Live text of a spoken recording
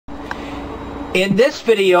In this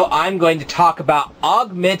video, I'm going to talk about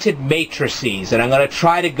augmented matrices, and I'm going to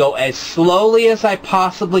try to go as slowly as I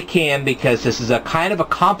possibly can because this is a kind of a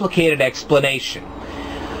complicated explanation.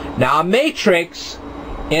 Now, a matrix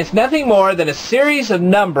is nothing more than a series of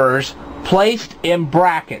numbers placed in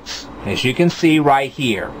brackets, as you can see right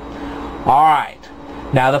here. Alright,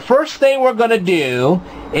 now the first thing we're going to do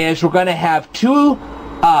is we're going to have two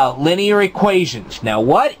linear equations. Now,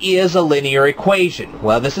 what is a linear equation?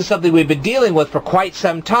 Well, this is something we've been dealing with for quite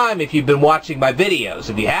some time if you've been watching my videos.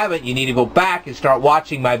 If you haven't, you need to go back and start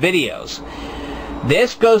watching my videos.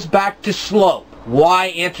 This goes back to slope,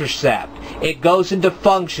 y-intercept. It goes into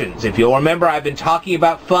functions. If you'll remember, I've been talking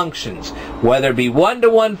about functions. Whether it be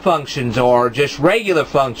one-to-one functions or just regular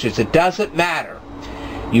functions, it doesn't matter.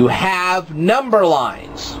 You have number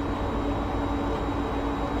lines.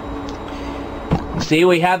 See,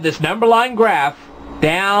 we have this number line graph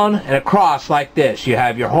down and across like this. You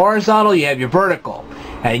have your horizontal, you have your vertical.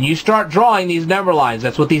 And you start drawing these number lines.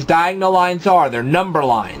 That's what these diagonal lines are. They're number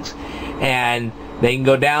lines. And they can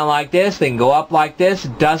go down like this, they can go up like this.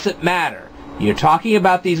 It doesn't matter. You're talking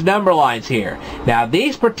about these number lines here. Now,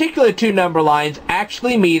 these particular two number lines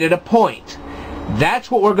actually meet at a point.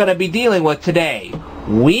 That's what we're going to be dealing with today.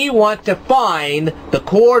 We want to find the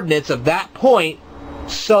coordinates of that point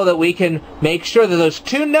so that we can make sure that those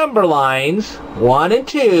two number lines, 1 and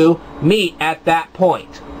 2, meet at that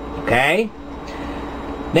point. Okay?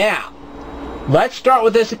 Now, let's start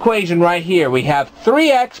with this equation right here. We have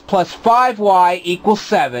 3x plus 5y equals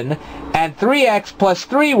 7, and 3x plus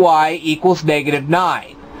 3y equals negative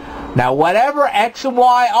 9. Now, whatever x and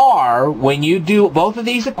y are, when you do both of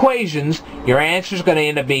these equations, your answer is going to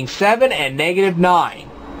end up being 7 and negative 9.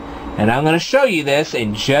 And I'm going to show you this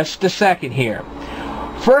in just a second here.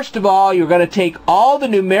 First of all, you're going to take all the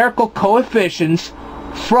numerical coefficients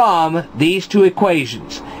from these two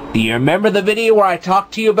equations. Do you remember the video where I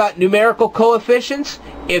talked to you about numerical coefficients?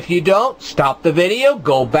 If you don't, stop the video,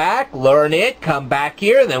 go back, learn it, come back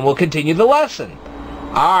here, then we'll continue the lesson.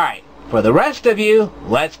 Alright, for the rest of you,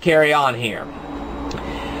 let's carry on here.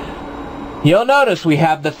 You'll notice we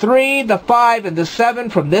have the 3, the 5, and the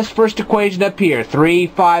 7 from this first equation up here. 3,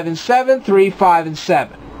 5, and 7, 3, 5, and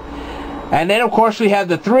 7. And then, of course, we have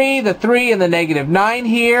the 3, and the negative 9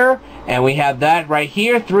 here. And we have that right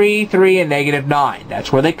here, 3, 3, and negative 9.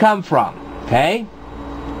 That's where they come from. Okay?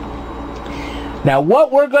 Now,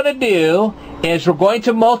 what we're going to do is we're going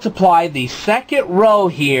to multiply the second row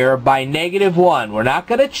here by negative 1. We're not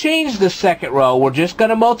going to change the second row. We're just going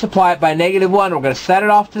to multiply it by negative 1. We're going to set it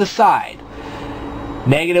off to the side.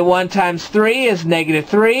 Negative 1 times 3 is negative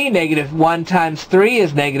 3. Negative 1 times 3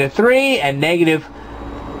 is negative 3. And negative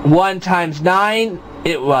 1 times 9,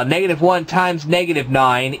 negative 1 times negative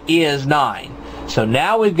 9 is 9. So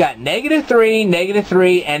now we've got negative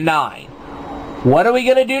 3, and 9. What are we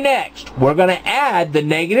going to do next? We're going to add the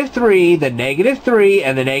negative 3,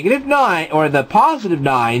 and the negative 9, or the positive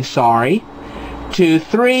 9, sorry, to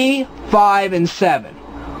 3, 5, and 7.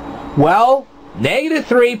 Well, negative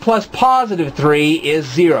 3 plus positive 3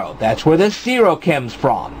 is 0. That's where this 0 comes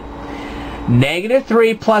from. Negative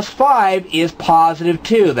 3 plus 5 is positive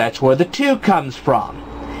 2. That's where the 2 comes from.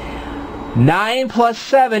 9 plus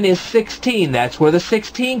 7 is 16. That's where the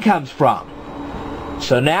 16 comes from.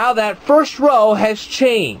 So now that first row has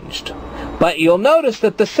changed. But you'll notice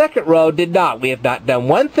that the second row did not. We have not done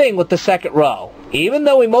one thing with the second row. Even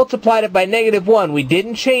though we multiplied it by negative 1, we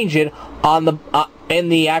didn't change it on the in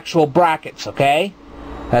the actual brackets, okay?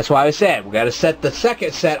 That's why I said we've got to set the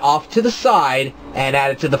second set off to the side and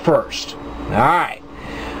add it to the first. Alright.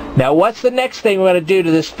 Now, what's the next thing we're going to do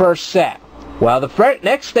to this first set? Well, the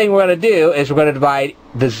next thing we're going to do is we're going to divide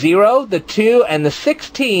the 0, the 2, and the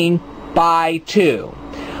 16 by 2.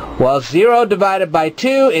 Well, 0 divided by 2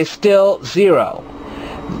 is still 0.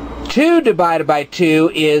 2 divided by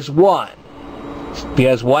 2 is 1.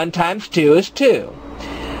 Because 1 times 2 is 2.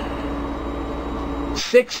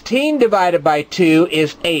 16 divided by 2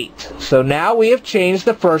 is 8. So now we have changed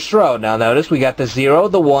the first row. Now notice we got the 0,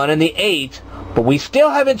 the 1, and the 8, but we still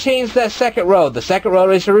haven't changed that second row. The second row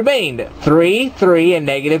has remained 3, 3, and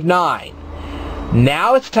negative 9.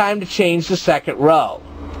 Now it's time to change the second row.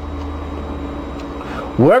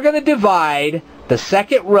 We're going to divide the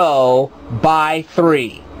second row by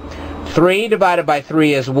 3. 3 divided by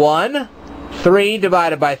 3 is 1. 3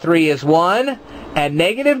 divided by 3 is 1. And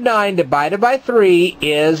negative 9 divided by 3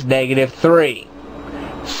 is negative 3.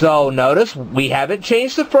 So notice we haven't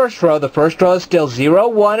changed the first row. The first row is still 0,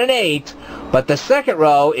 1, and 8. But the second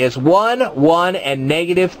row is 1, 1, and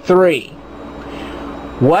negative 3.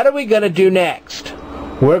 What are we going to do next?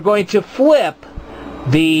 We're going to flip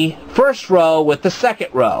the first row with the second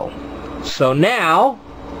row. So now,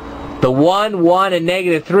 the 1, 1, and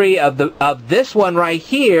negative 3 of this one right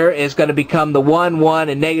here is going to become the 1, 1,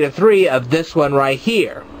 and negative 3 of this one right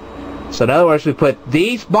here. So in other words, we put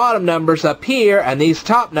these bottom numbers up here and these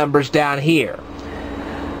top numbers down here.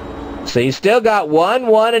 So you still got 1,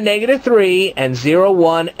 1, and negative 3, and 0,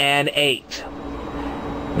 1, and 8.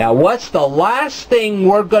 Now what's the last thing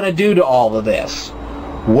we're going to do to all of this?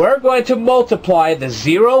 We're going to multiply the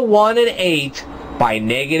 0, 1, and 8 by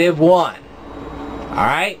negative 1.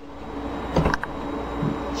 Alright?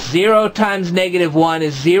 0 times negative 1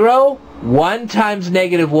 is 0. 1 times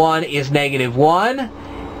negative 1 is negative 1.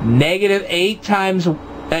 Negative 8 times,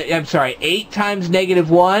 8 times negative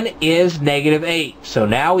 1 is negative 8. So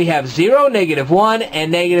now we have 0, negative 1,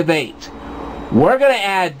 and negative 8. We're going to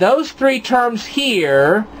add those three terms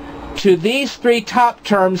here to these three top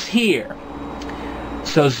terms here.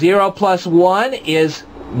 So 0 plus 1 is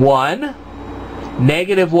 1.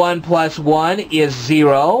 Negative 1 plus 1 is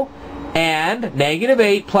 0. And negative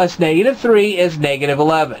 8 plus negative 3 is negative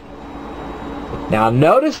 11. Now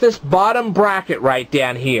notice this bottom bracket right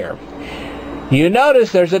down here. You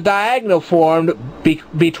notice there's a diagonal formed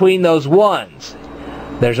between those ones.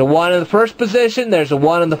 There's a 1 in the first position, there's a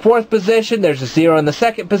 1 in the fourth position, there's a 0 in the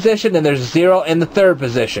second position, and there's a 0 in the third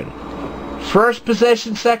position. First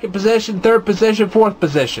position, second position, third position, fourth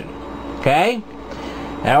position. Okay?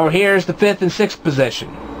 Now over here is the fifth and sixth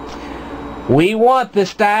position. We want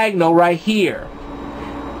this diagonal right here,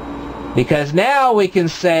 because now we can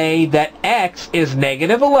say that x is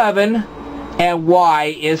negative 11 and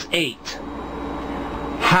y is 8.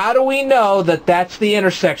 How do we know that that's the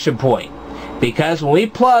intersection point? Because when we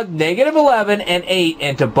plug negative 11 and 8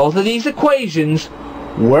 into both of these equations,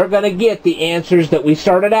 we're going to get the answers that we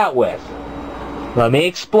started out with. Let me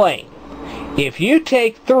explain. If you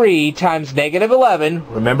take 3 times negative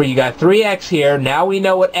 11, remember you got 3x here, now we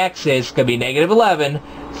know what x is, it's going to be negative 11.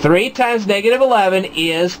 3 times negative 11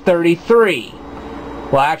 is 33.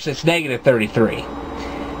 Well, actually it's negative 33.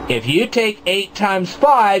 If you take 8 times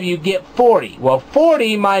 5, you get 40. Well,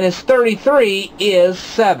 40 minus 33 is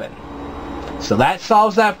 7. So that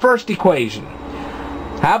solves that first equation.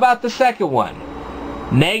 How about the second one?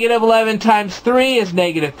 Negative 11 times 3 is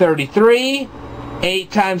negative 33.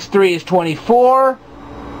 8 times 3 is 24.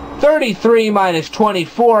 33 minus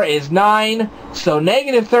 24 is 9. So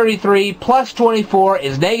negative 33 plus 24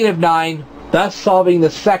 is negative 9, thus solving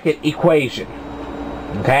the second equation.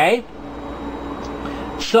 Okay?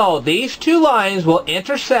 So these two lines will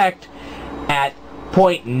intersect at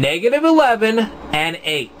point negative 11 and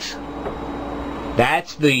 8.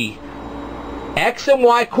 That's the x and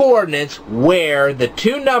y coordinates where the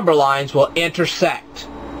two number lines will intersect.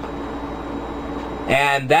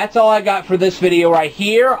 And that's all I got for this video right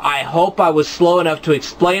here. I hope I was slow enough to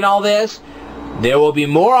explain all this. There will be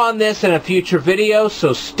more on this in a future video,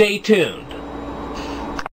 so stay tuned.